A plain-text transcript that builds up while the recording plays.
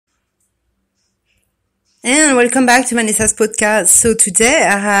And welcome back to Vanessa's podcast. So today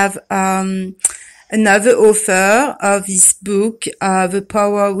I have another author of this book, The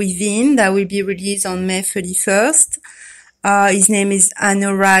Power Within, that will be released on May 31st. His name is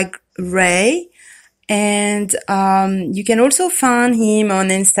Anurag Rai. And you can also find him on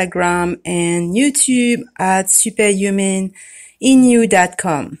Instagram and YouTube at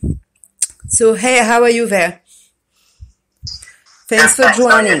superhumaninyu.com. So hey, how are you there? Thanks for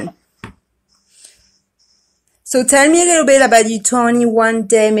joining. So tell me a little bit about your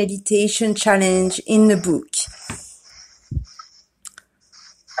 21-day meditation challenge in the book.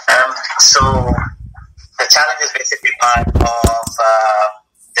 So the challenge is basically part of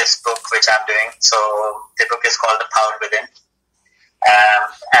this book which I'm doing. So the book is called The Power Within.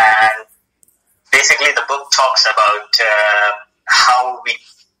 And basically the book talks about how we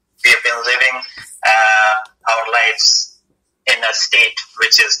have been living our lives in a state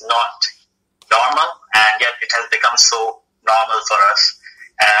which is not normal, and yet it has become so normal for us.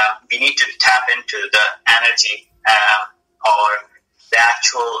 We need to tap into the energy or the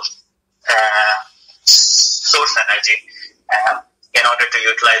actual source energy in order to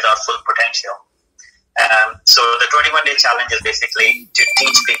utilize our full potential. So the 21-day challenge is basically to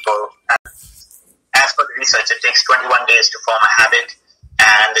teach people. As per the research, it takes 21 days to form a habit,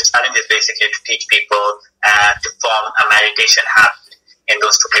 and the challenge is basically to teach people to form a meditation habit in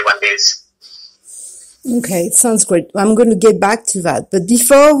those 21 days. Okay, it sounds great. I'm going to get back to that. But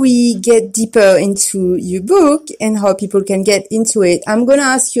before we get deeper into your book and how people can get into it, I'm going to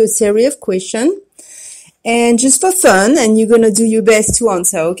ask you a series of questions. And just for fun, and you're going to do your best to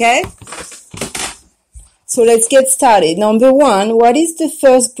answer, okay? So let's get started. Number one, what is the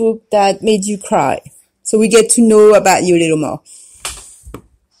first book that made you cry? So we get to know about you a little more.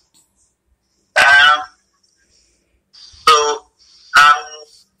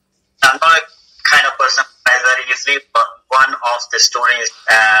 I'm not a kind of person who cries very easily, but one of the stories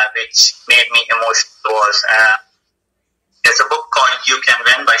which made me emotional was there's a book called You Can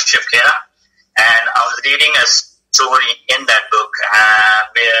Win by Shiv Khera, and I was reading a story in that book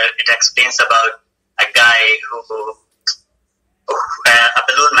where it explains about a guy who a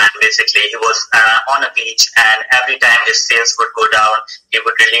balloon man basically. He was on a beach, and every time his sails would go down, he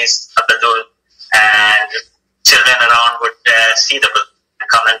would release a balloon, and children around would see the balloon and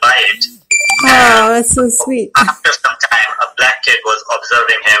come and buy it. Oh, that's so sweet. After some time, a black kid was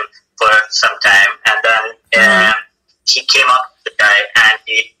observing him for some time, and then he came up to the guy and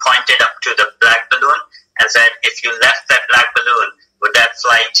he pointed up to the black balloon and said, "If you left that black balloon, would that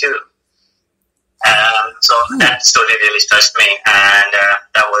fly too?" So that story really touched me, and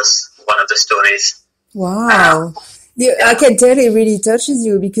that was one of the stories. Wow. I can tell it really touches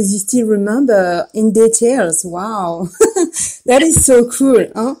you because you still remember in details. Wow. That is so cool.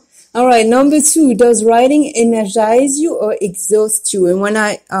 Huh? All right. Number two, does writing energize you or exhaust you? And when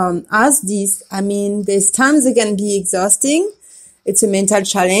I ask this, I mean, there's times it can be exhausting. It's a mental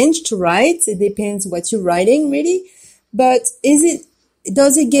challenge to write. It depends what you're writing, really. But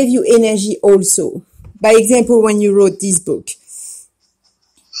does it give you energy also? By example, when you wrote this book.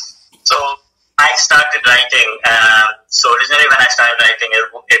 So I started writing. So originally when I started writing,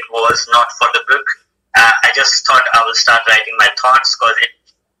 it was not for the book. I just thought I would start writing my thoughts because it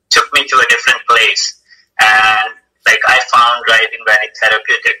took me to a different place. And I found writing very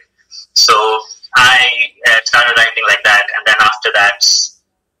therapeutic. So I started writing like that. And then after that,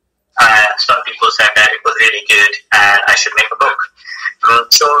 some people said that it was really good and I should make a book.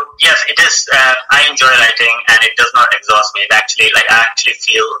 So yes, it is. I enjoy writing, and it does not exhaust me. I actually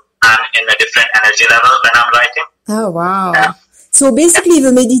feel I'm in a different energy level when I'm writing. Oh wow! Yeah. So basically,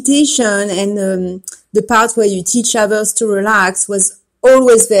 the meditation and the part where you teach others to relax was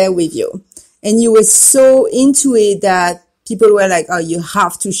always there with you, and you were so into it that people were like, "Oh, you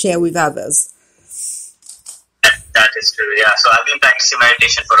have to share with others." That is true. Yeah. So I've been practicing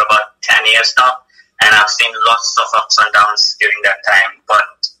meditation for about 10 years now. And I've seen lots of ups and downs during that time. But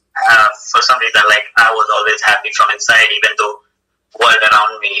for some reason, I was always happy from inside, even though the world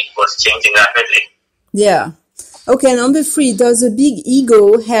around me was changing rapidly. Yeah. Okay, number three, does a big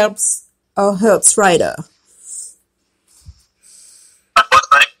ego helps or hurts writer?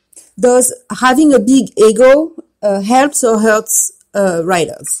 Does having a big ego helps or hurts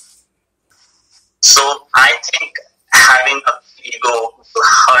writers? So I think having a big ego will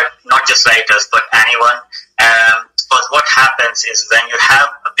hurt not just writers but anyone. Because what happens is when you have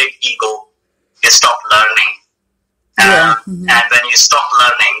a big ego, you stop learning. And when you stop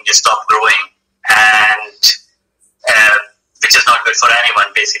learning, you stop growing. And which is not good for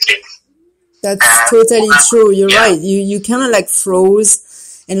anyone, basically. That's totally true. You're right. You kind of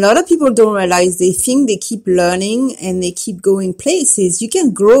froze And a lot of people don't realize, they think they keep learning and they keep going places. You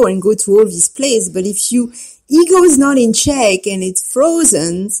can grow and go to all these places, but if your ego is not in check and it's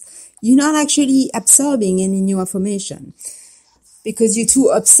frozen, you're not actually absorbing any new information because you're too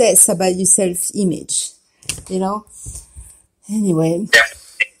obsessed about your self-image, Anyway.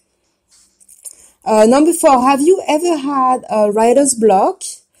 Number 4, have you ever had a writer's block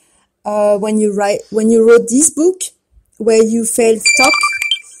when you wrote this book, where you felt stuck?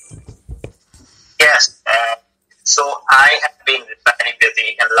 Yes. So I have been very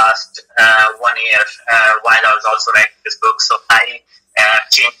busy in the last 1 year while I was also writing this book. So I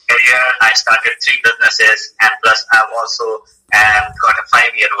changed career. I started 3 businesses, and plus I've also got a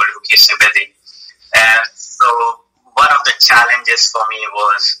 5-year-old who keeps me busy. So one of the challenges for me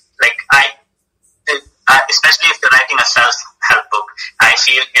was especially if you're writing a self-help book, I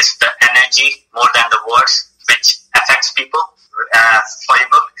feel it's the energy more than the words which affects people for your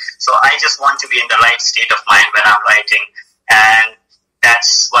book. So I just want to be in the right state of mind when I'm writing, and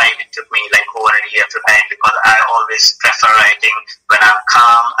that's why it took me over a year to write, because I always prefer writing when I'm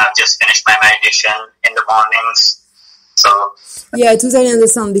calm. I've just finished my meditation in the mornings. So yeah, I totally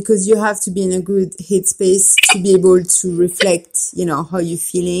understand, because you have to be in a good headspace to be able to reflect, how you're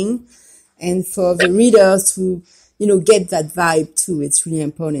feeling, and for the reader to, get that vibe too. It's really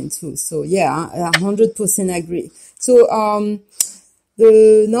important too. So yeah, I 100% agree. So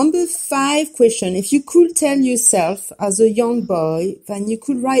the number 5 question: if you could tell yourself as a young boy that you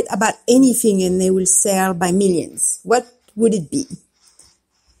could write about anything and they will sell by millions, what would it be?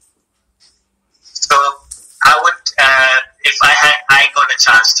 So I would, if I got a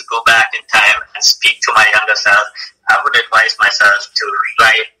chance to go back in time and speak to my younger self, I would advise myself to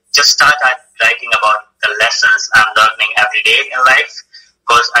start writing about the lessons I'm learning every day in life,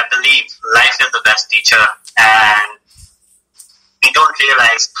 because I believe life is the best teacher, and we don't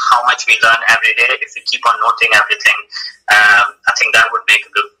realize how much we learn every day if we keep on noting everything. I think that would make a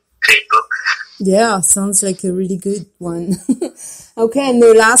great book. Yeah, sounds like a really good one. Okay, and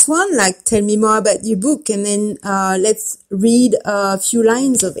the last one, tell me more about your book, and then let's read a few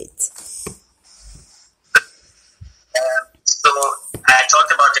lines of it. So I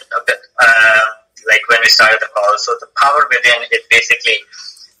talked about it a bit, when we started the call. So the power within is basically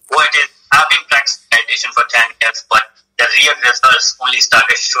what it is. I've been practicing meditation for 10 years, but the real results only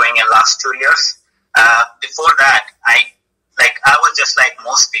started showing in last 2 years. Before that, I was just like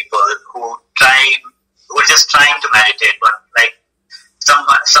most people who were just trying to meditate, but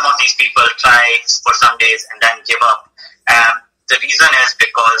some of these people try for some days and then give up. The reason is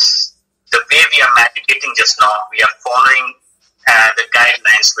because the way we are meditating just now, we are following the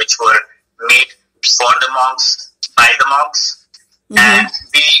guidelines which were made for the monks, by the monks. Mm-hmm. And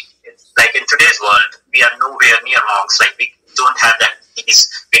in today's world, we are nowhere near monks. We don't have that peace.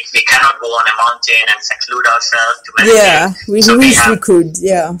 We cannot go on a mountain and seclude ourselves to meditate. Yeah, we wish we could,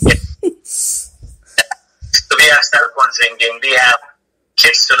 yeah. So we have cell-phone ringing, we have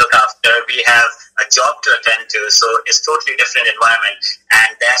kids to look after, we have a job to attend to, so it's totally different environment.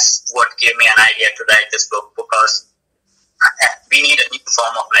 And that's what gave me an idea to write this book, because we need a new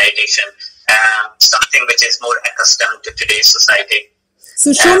form of meditation, something which is more accustomed to today's society.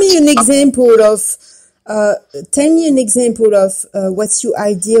 So show me an example of, tell me an example of what's your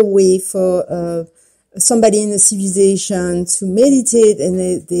ideal way for somebody in a civilization to meditate and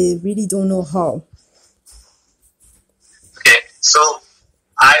they really don't know how. Okay, so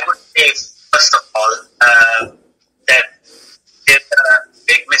I would say, first of all, that there's a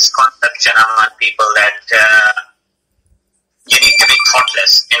big misconception among people that you need to be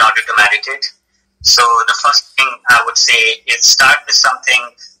thoughtless in order to meditate. So the first thing I would say is start with something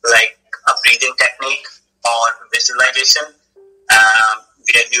like a breathing technique or visualization,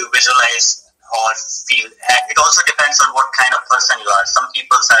 where you visualize or feel. It also depends on what kind of person you are. Some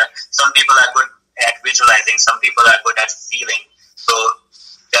people are good at visualizing, some people are good at feeling. So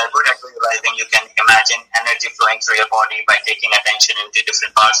they are good at visualizing. You can imagine energy flowing through your body by taking attention into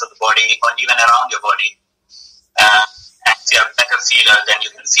different parts of the body or even around your body. And if you're a better feeler, then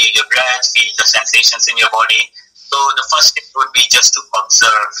you can feel your breath, feel the sensations in your body. So the first step would be just to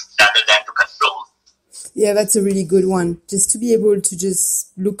observe rather than to control. Yeah, that's a really good one. Just to be able to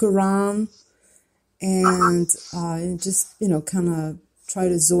just look around and just, kind of try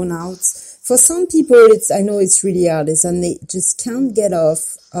to zone out. For some people, I know it's really hard, and they just can't get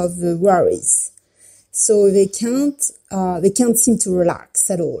off of the worries. So they can't seem to relax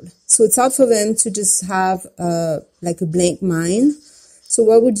at all. So it's hard for them to just have a blank mind. So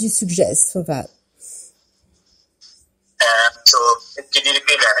what would you suggest for that? So can you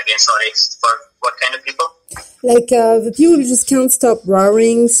repeat that again? Sorry, for what kind of people? Like the people just can't stop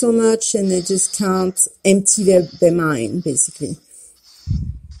worrying so much, and they just can't empty their mind, basically.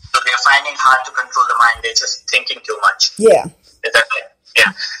 So they're finding hard to control the mind. They're just thinking too much. Yeah. Is that right?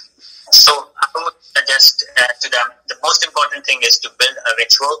 Yeah. So I would suggest to them, the most important thing is to build a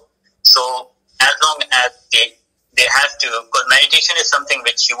ritual. So as long as they have to, because meditation is something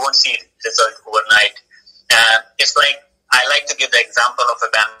which you won't see result overnight. It's like, I like to give the example of a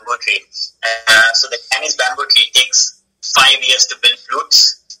bamboo tree. So the Chinese bamboo tree takes 5 years to build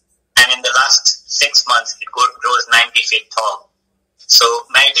roots, and in the last 6 months, it grows 90 feet tall. So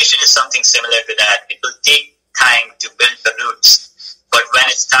meditation is something similar to that. It will take time to build the roots, but when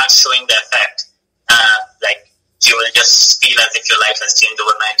it starts showing the effect, like you will just feel as if your life has changed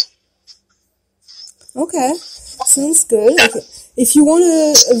overnight. Okay, sounds good. If you want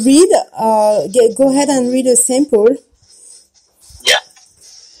to read, go ahead and read a sample. Yeah.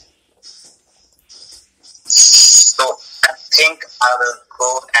 So I think I will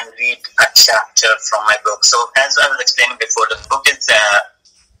go and read a chapter from my book. So as I was explaining before, the book is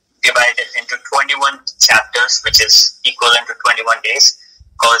divided into 21 chapters, which is equivalent to 21 days,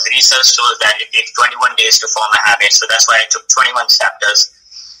 because research shows that it takes 21 days to form a habit. So that's why I took 21 chapters.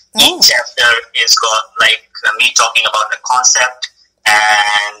 Each chapter is got like me talking about the concept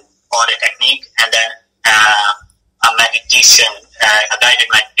and or the technique, and then a meditation, a guided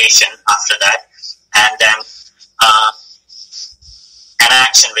meditation after that, and then an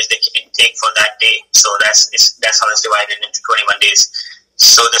action which they can take for that day. So that's how it's divided into 21 days.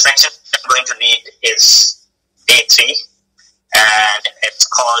 So the section I'm going to read is day 3, and it's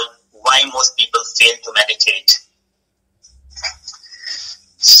called Why Most People Fail to Meditate.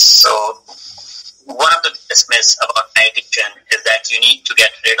 So one of the biggest myths about meditation is that you need to get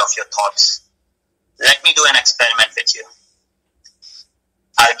rid of your thoughts. Let me do an experiment with you.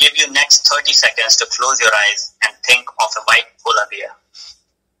 I'll give you next 30 seconds to close your eyes and think of a white polar bear.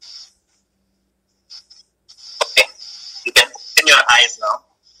 Okay, you can open your eyes now.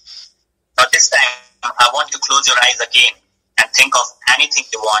 Now this time, I want you to close your eyes again and think of anything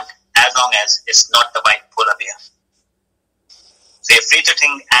you want, as long as it's not the white polar bear. So you're free to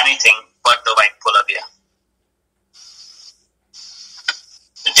think anything but the white polar bear.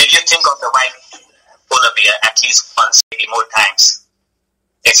 Did you think of the white polar bear at least once, maybe more times?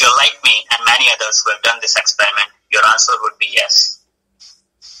 If you're like me and many others who have done this experiment, your answer would be yes.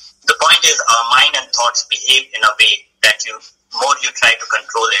 The point is, our mind and thoughts behave in a way that more you try to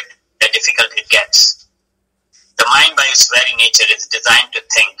control it, the difficult it gets. The mind by its very nature is designed to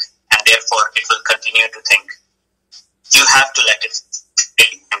think, and therefore it will continue to think. You have to let it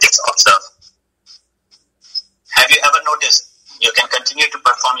be and just observe. Have you ever noticed you can continue to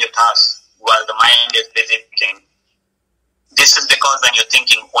perform your tasks while the mind is busy thinking? This is because when you're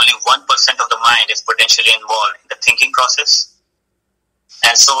thinking, only 1% of the mind is potentially involved in the thinking process.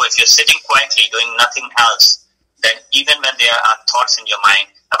 And so if you're sitting quietly doing nothing else, then even when there are thoughts in your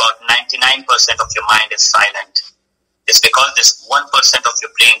mind, about 99% of your mind is silent. It's because this 1% of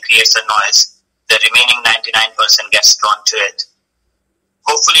your brain creates a noise, the remaining 99% gets drawn to it.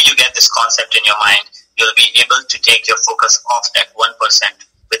 Hopefully you get this concept in your mind. You'll be able to take your focus off that 1%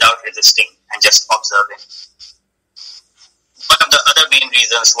 without resisting and just observing. One of the other main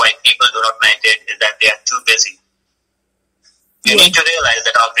reasons why people do not meditate is that they are too busy. You need to realize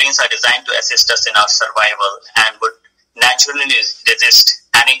that our brains are designed to assist us in our survival and would naturally resist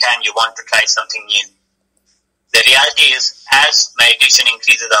anytime you want to try something new. The reality is, as meditation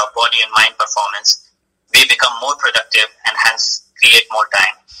increases our body and mind performance, we become more productive and hence create more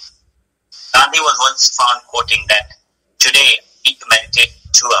time. Gandhi was once found quoting that, "Today I need to meditate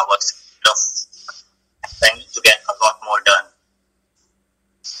 2 hours I need to get a lot more done."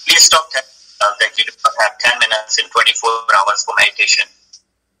 Please stop telling yourself that you do not have 10 minutes in 24 hours for meditation.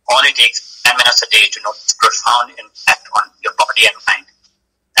 All it takes 10 minutes a day to notice profound impact on your body and mind.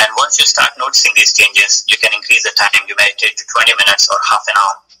 And once you start noticing these changes, you can increase the time you meditate to 20 minutes or half an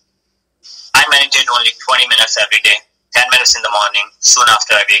hour. I meditate only 20 minutes every day, 10 minutes in the morning, soon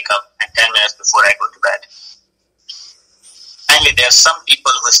after I wake up, and 10 minutes before I go to bed. Finally, there are some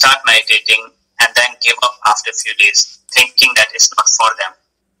people who start meditating and then give up after a few days, thinking that it's not for them.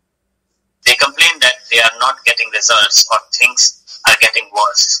 They complain that they are not getting results or things are getting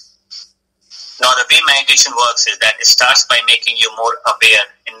worse. Now, the way meditation works is that it starts by making you more aware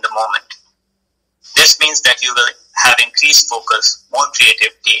in the moment. This means that you will have increased focus, more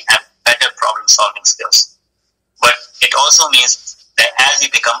creativity, and better problem-solving skills. But it also means that as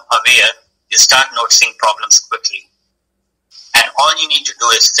you become aware, you start noticing problems quickly. And all you need to do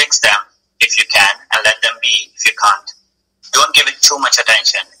is fix them if you can and let them be if you can't. Don't give it too much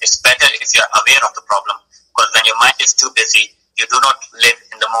attention. It's better if you're aware of the problem because when your mind is too busy, you do not live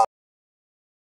in the